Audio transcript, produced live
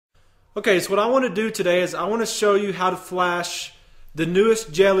Okay, so what I want to do today is I want to show you how to flash the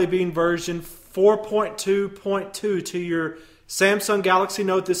newest Jelly Bean version 4.2.2 to your Samsung Galaxy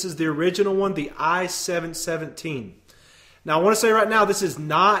Note. This is the original one, the i717. Now I want to say right now this is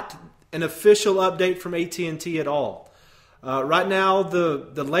not an official update from AT&T at all. Right now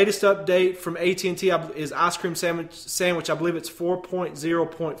the latest update from AT&T is Ice Cream Sandwich. I believe it's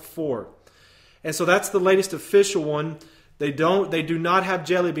 4.0.4. And so that's the latest official one. They do not have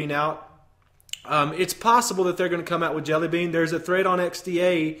Jelly Bean out. It's possible that they're going to come out with Jelly Bean. There's a thread on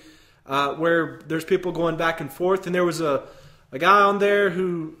XDA where there's people going back and forth, and there was a guy on there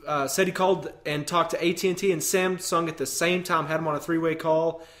who said he called and talked to AT&T and Samsung at the same time, had them on a three-way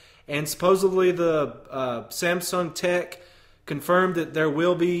call, and supposedly the Samsung tech confirmed that there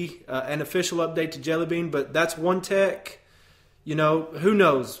will be an official update to Jelly Bean, but that's one tech. You know, who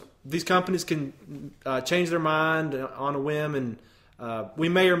knows? These companies can change their mind on a whim, and we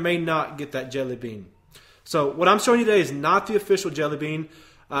may or may not get that Jelly Bean. So what I'm showing you today is not the official Jelly Bean,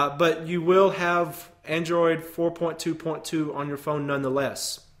 but you will have Android 4.2.2 on your phone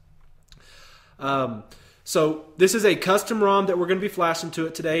nonetheless. So this is a custom ROM that we're going to be flashing to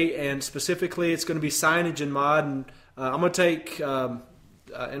it today, and specifically it's going to be CyanogenMod. And I'm going to take, and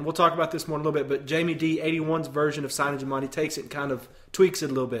we'll talk about this more in a little bit, but Jamie D81's version of CyanogenMod, he takes it and kind of tweaks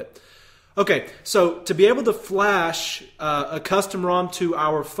it a little bit. Okay, so to be able to flash a custom ROM to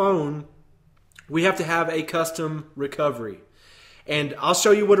our phone, we have to have a custom recovery. And I'll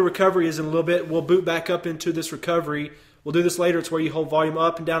show you what a recovery is in a little bit. We'll boot back up into this recovery. We'll do this later. It's where you hold volume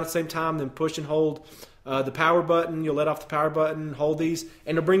up and down at the same time, then push and hold the power button. You'll let off the power button, hold these,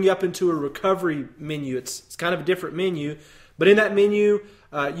 and it'll bring you up into a recovery menu. It's kind of a different menu, but in that menu,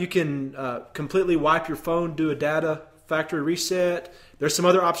 you can completely wipe your phone, do a data factory reset. There's some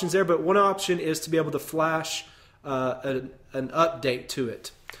other options there, but one option is to be able to flash an update to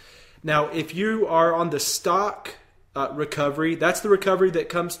it. Now, if you are on the stock recovery, that's the recovery that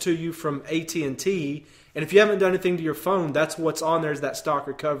comes to you from AT&T, and if you haven't done anything to your phone, that's what's on there is that stock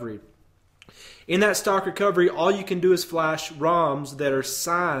recovery. In that stock recovery, all you can do is flash ROMs that are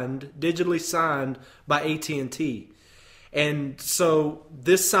signed, digitally signed by AT&T. And so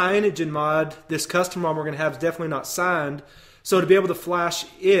this CyanogenMod, this custom ROM we're going to have is definitely not signed. So to be able to flash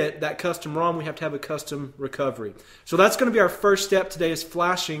it, that custom ROM, we have to have a custom recovery. So that's going to be our first step today, is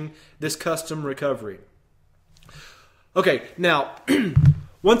flashing this custom recovery. Okay, now,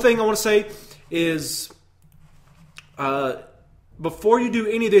 one thing I want to say is before you do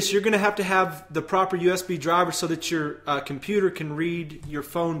any of this, you're going to have the proper USB driver so that your computer can read your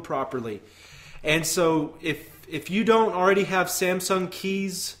phone properly. And so if you don't already have Samsung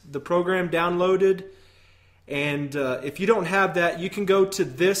Keys, the program downloaded, and if you don't have that, you can go to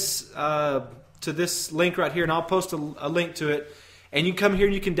this link right here, and I'll post a link to it. And you can come here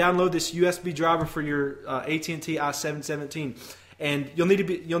and you can download this USB driver for your AT&T i717. And you'll need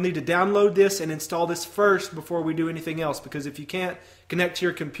to download this and install this first before we do anything else, because if you can't connect to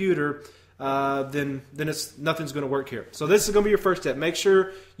your computer, then nothing's going to work here. So this is going to be your first step. Make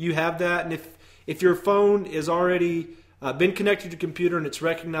sure you have that, and if your phone is already been connected to your computer and it's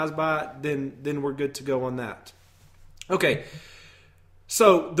recognized by it, then we're good to go on that. Okay,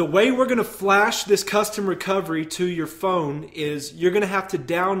 so the way we're going to flash this custom recovery to your phone is you're going to have to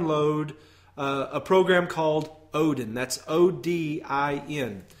download a program called Odin. That's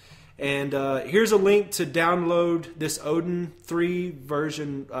O-D-I-N. And here's a link to download this Odin 3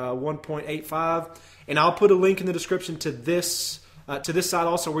 version 1.85. And I'll put a link in the description to this site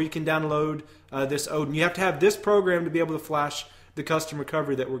also, where you can download this Odin. You have to have this program to be able to flash the custom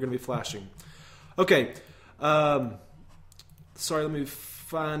recovery that we're going to be flashing. Okay. Sorry, let me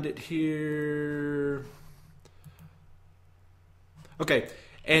find it here. Okay.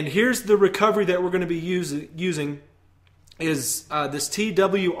 And here's the recovery that we're going to be using. Is this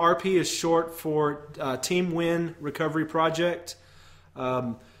TWRP is short for Team Win Recovery Project.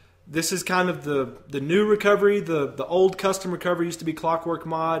 This is kind of the new recovery. The old custom recovery used to be Clockwork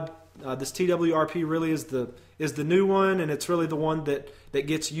Mod. This TWRP really is the new one, and it's really the one that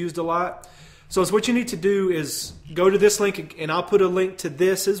gets used a lot. So what you need to do is go to this link, and I'll put a link to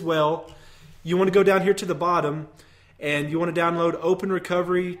this as well. You want to go down here to the bottom, and you want to download Open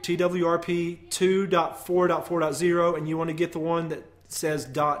Recovery TWRP 2.4.4.0, and you want to get the one that says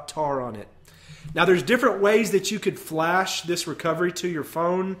 .tar on it. Now there's different ways that you could flash this recovery to your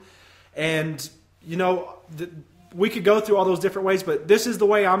phone, and you know we could go through all those different ways, but this is the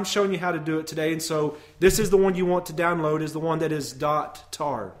way I'm showing you how to do it today. And so this is the one you want to download, is the one that is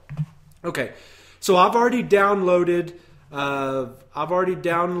 .tar. Okay, so I've already downloaded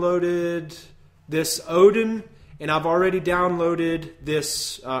this Odin, and I've already downloaded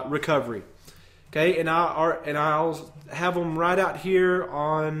this recovery. Okay, and I'll have them right out here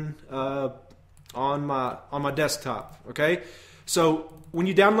on my desktop. Okay, so when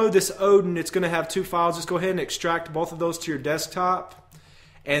you download this Odin, it's going to have two files. Just go ahead and extract both of those to your desktop.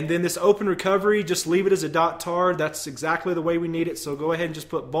 And then this open recovery, just leave it as a .tar. That's exactly the way we need it. So go ahead and just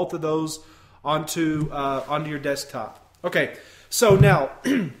put both of those onto your desktop. Okay, so now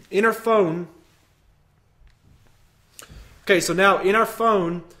in our phone. Okay, so now in our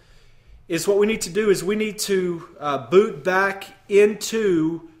phone is what we need to do is we need to boot back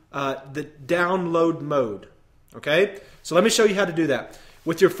into the download mode. Okay, so let me show you how to do that.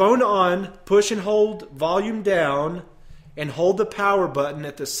 With your phone on, push and hold volume down and hold the power button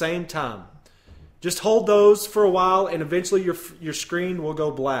at the same time. Just hold those for a while and eventually your screen will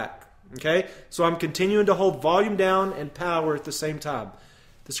go black. Okay, so I'm continuing to hold volume down and power at the same time.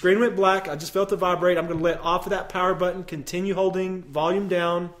 The screen went black. I just felt it vibrate. I'm going to let off of that power button, continue holding volume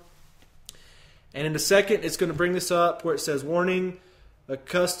down. And in a second, it's going to bring this up where it says, warning, a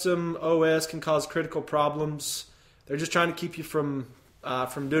custom OS can cause critical problems. They're just trying to keep you from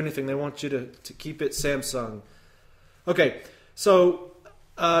doing anything. They want you to keep it Samsung. Okay, so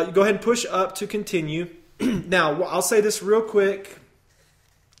you go ahead and push up to continue. Now, I'll say this real quick.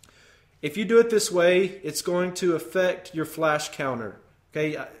 If you do it this way, it's going to affect your flash counter.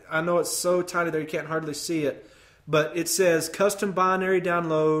 Okay, I know it's so tiny there you can't hardly see it, but it says custom binary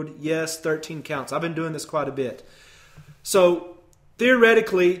download, yes, 13 counts. I've been doing this quite a bit. So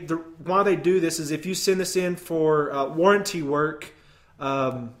theoretically, why they do this is if you send this in for warranty work,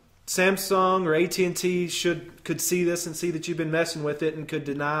 Samsung or AT&T could see this and see that you've been messing with it and could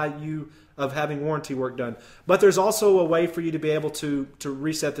deny you of having warranty work done. But there's also a way for you to be able to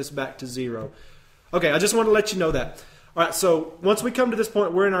reset this back to 0. Okay, I just want to let you know that. All right, so once we come to this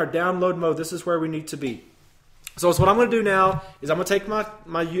point, we're in our download mode. This is where we need to be. So what I'm going to do now is I'm going to take my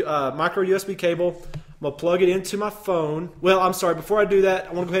micro USB cable. I'm going to plug it into my phone. Well, I'm sorry. Before I do that, I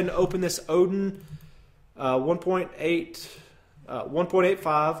want to go ahead and open this Odin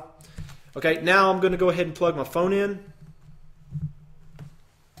 1.85. Okay, now I'm going to go ahead and plug my phone in.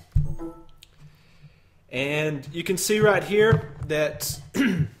 And you can see right here that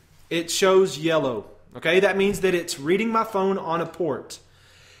it shows yellow. Okay, that means that it's reading my phone on a port.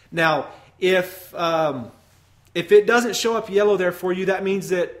 Now, if it doesn't show up yellow there for you, that means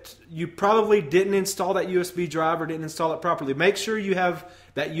that you probably didn't install that USB drive or didn't install it properly. Make sure you have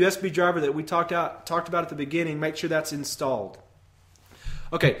that USB driver that we talked about at the beginning. Make sure that's installed.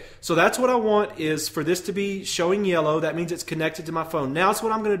 Okay, so that's what I want is for this to be showing yellow. That means it's connected to my phone. Now, so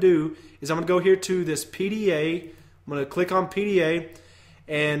what I'm going to do is I'm going to go here to this PDA. I'm going to click on PDA.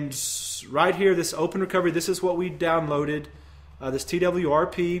 And right here, this open recovery, this is what we downloaded, this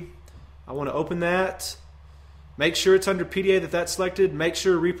TWRP. I want to open that. Make sure it's under PDA that's selected. Make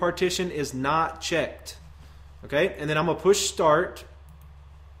sure repartition is not checked. Okay, and then I'm going to push start.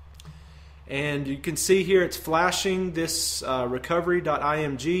 And you can see here it's flashing this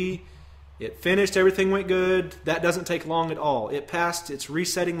recovery.img. It finished. Everything went good. That doesn't take long at all. It passed. It's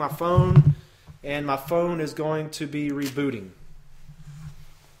resetting my phone. And my phone is going to be rebooting.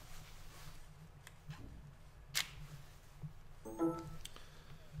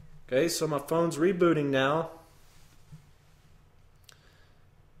 Okay, so my phone's rebooting now.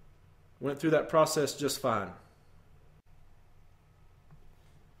 Went through that process just fine.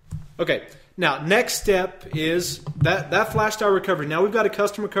 Okay, now next step is that flashed our recovery. Now we've got a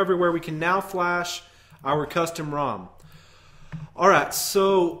custom recovery where we can now flash our custom ROM. All right,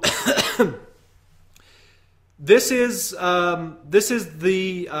 so this is the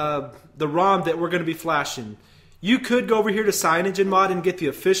ROM that we're going to be flashing. You could go over here to CyanogenMod and get the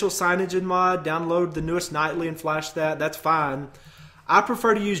official CyanogenMod, download the newest nightly and flash that. That's fine. I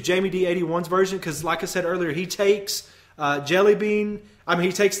prefer to use Jamie D81's version because, like I said earlier, he takes Jelly Bean. I mean,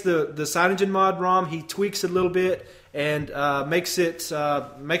 he takes the CyanogenMod ROM, he tweaks it a little bit, and makes it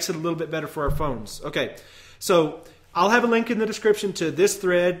a little bit better for our phones. Okay, so I'll have a link in the description to this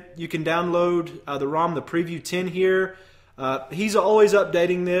thread. You can download the ROM, the Preview 10 here. He's always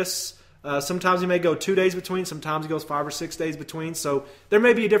updating this. Sometimes he may go 2 days between, sometimes he goes 5 or 6 days between. So there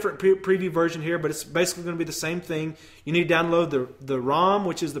may be a different preview version here, but it's basically going to be the same thing. You need to download the ROM,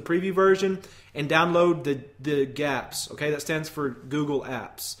 which is the preview version, and download the GApps. Okay, that stands for Google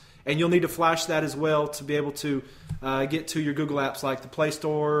Apps. And you'll need to flash that as well to be able to get to your Google Apps like the Play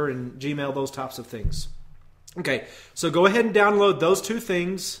Store and Gmail, those types of things. Okay, so go ahead and download those two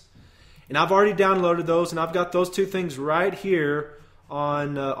things. And I've already downloaded those, and I've got those two things right here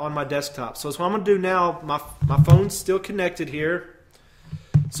on my desktop. So what I'm going to do now, my phone's still connected here.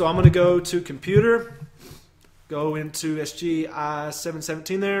 So I'm going to go to Computer, go into SG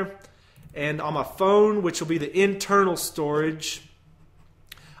i717 there. And on my phone, which will be the internal storage,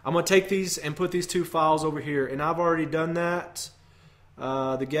 I'm going to take these and put these two files over here. And I've already done that.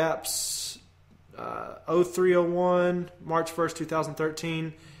 The gaps 0301, March 1st,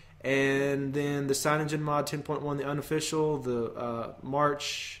 2013. And then the CyanogenMod 10.1, the unofficial, the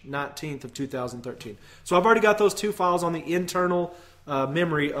March 19th of 2013. So I've already got those two files on the internal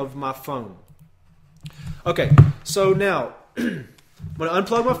memory of my phone. Okay, so now I'm going to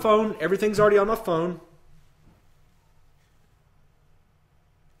unplug my phone. Everything's already on my phone.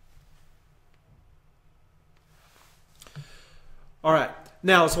 All right,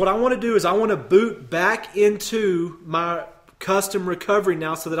 now so what I want to do is I want to boot back into my custom recovery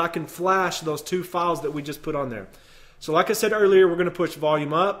now so that I can flash those two files that we just put on there. So like I said earlier, we're going to push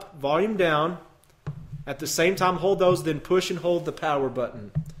volume up, volume down. At the same time, hold those, then push and hold the power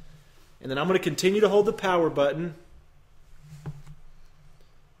button. And then I'm going to continue to hold the power button.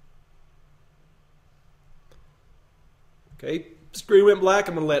 Okay, screen went black.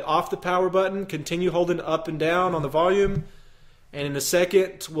 I'm going to let off the power button, continue holding up and down on the volume. And in a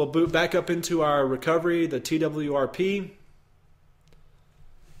second, we'll boot back up into our recovery, the TWRP.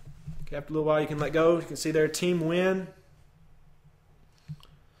 Okay, after a little while, you can let go. You can see there, team win.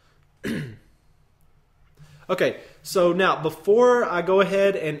 Okay, so now before I go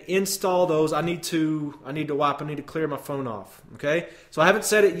ahead and install those, I need to wipe. I need to clear my phone off. Okay, so I haven't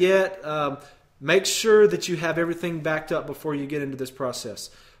said it yet. Make sure that you have everything backed up before you get into this process.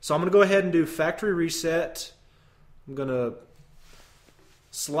 So I'm going to go ahead and do factory reset. I'm going to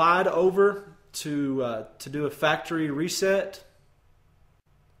slide over to do a factory reset.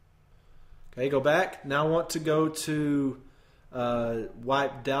 Okay, go back. Now I want to go to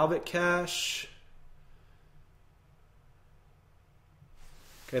wipe Dalvik cache.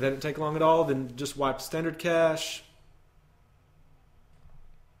 Okay, that didn't take long at all. Then just wipe standard cache.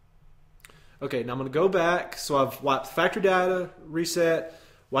 Okay, now I'm going to go back. So I've wiped factory data, reset,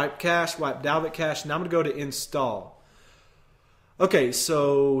 wipe cache, wipe Dalvik cache. Now I'm going to go to install. Okay,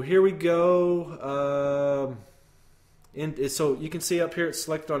 so here we go. So you can see up here it's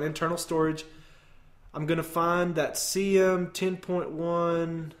selected on internal storage. I'm going to find that CM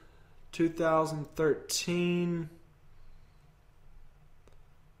 10.1 2013.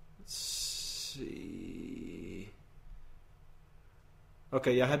 Let's see.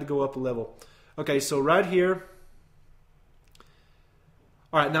 Okay, yeah, I had to go up a level. Okay, so right here.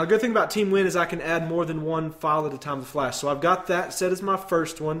 All right, now the good thing about Team Win is I can add more than one file at a time to flash. So I've got that set as my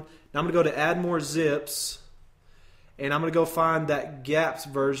first one. Now I'm going to go to add more zips. And I'm going to go find that GAPS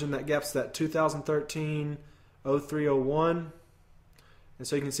version. That GAPS, that 2013 0301. And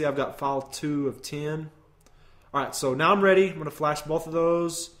so you can see I've got file 2 of 10. All right, so now I'm ready. I'm going to flash both of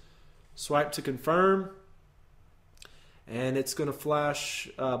those. Swipe to confirm. And it's going to flash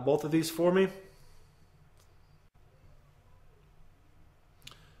both of these for me.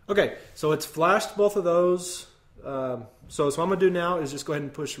 Okay, so it's flashed both of those. So what I'm going to do now is just go ahead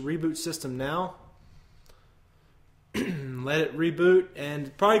and push Reboot System Now. Let it reboot,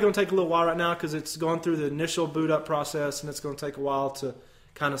 and probably going to take a little while right now because it's going through the initial boot up process, and it's going to take a while to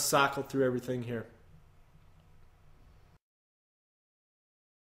kind of cycle through everything here.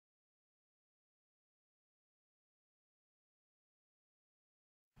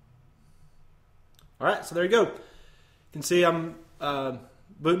 All right, so there you go. You can see I'm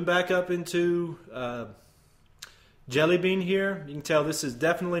booting back up into Jelly Bean here. You can tell this is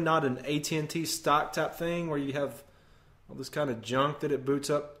definitely not an AT&T stock type thing where you have all this kind of junk that it boots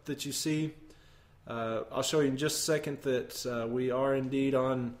up that you see. I'll show you in just a second that we are indeed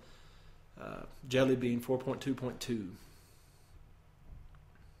on Jelly Bean 4.2.2.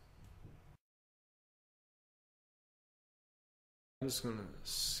 I'm just going to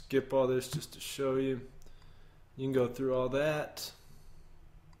skip all this just to show you. You can go through all that.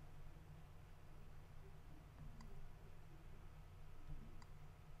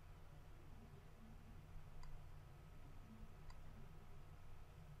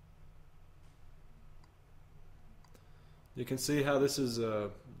 You can see how this is a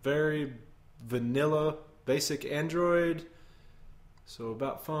very vanilla basic Android. So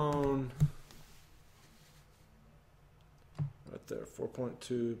about phone, right there,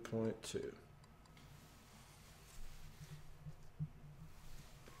 4.2.2.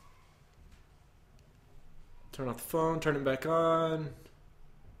 Turn off the phone, turn it back on.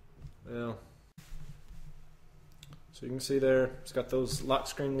 Well, so you can see there, it's got those lock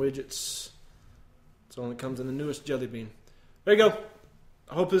screen widgets. It only comes in the newest Jelly Bean. There you go.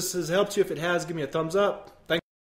 I hope this has helped you. If it has, give me a thumbs up. Thanks.